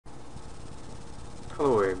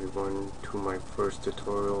Hello everyone to my first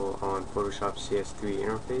tutorial on Photoshop CS3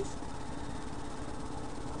 interface.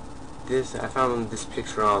 I found this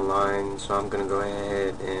picture online, so I'm gonna go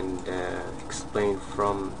ahead and explain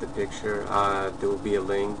from the picture. There will be a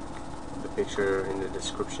link, the picture in the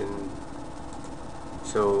description.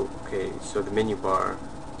 So the menu bar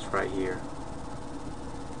is right here.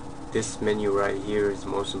 This menu right here is the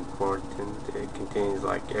most important. It contains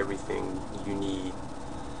like everything you need,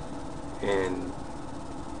 and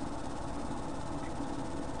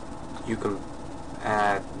you can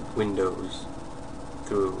add windows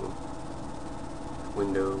through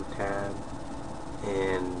window tab,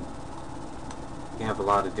 and you have a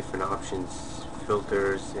lot of different options,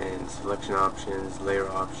 filters and selection options, layer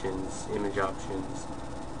options, image options,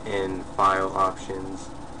 and file options,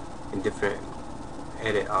 and different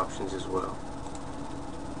edit options as well.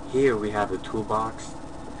 Here we have the toolbox.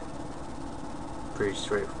 Pretty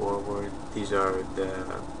straightforward. These are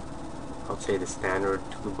I'll say the standard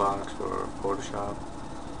toolbox for Photoshop.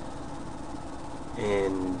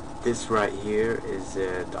 And this right here is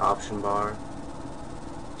the option bar.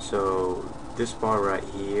 So this bar right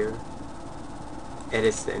here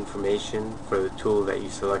edits the information for the tool that you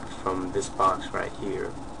select from this box right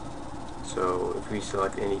here. So if we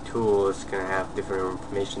select any tool, it's going to have different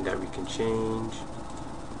information that we can change.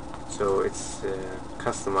 So it's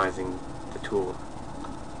customizing the tool.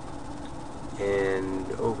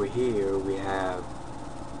 And over here we have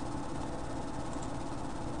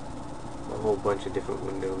a whole bunch of different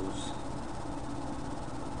windows.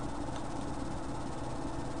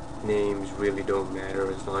 Names really don't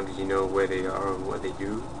matter as long as you know where they are and what they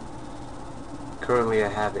do. Currently I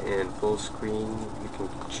have it in full screen. You can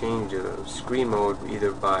change the screen mode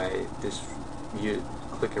either by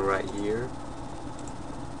clicking right here,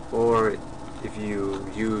 or if you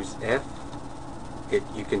use F,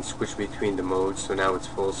 you can switch between the modes. So now it's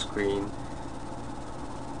full screen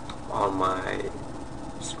on my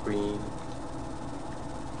screen,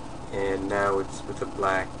 and now it's with a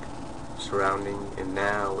black surrounding, and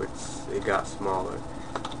now it got smaller,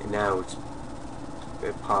 and now it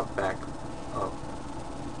popped back up.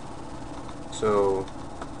 So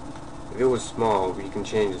if it was small, you can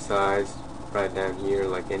change the size right down here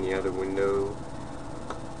like any other window.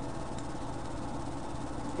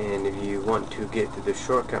 And if you want to get to the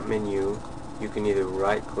shortcut menu, you can either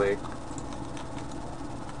right click.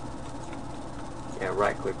 Yeah,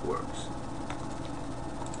 right click works.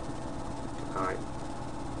 Alright.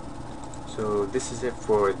 So this is it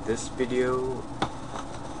for this video.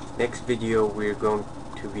 Next video we're going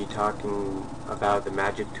to be talking about the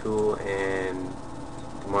magic tool and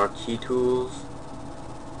the marquee tools.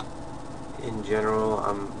 In general,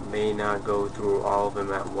 I may not go through all of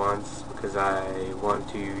them at once because I want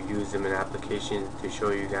to use them in application to show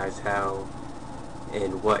you guys how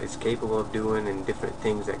and what it's capable of doing and different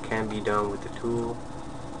things that can be done with the tool.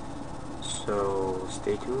 So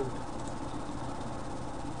stay tuned.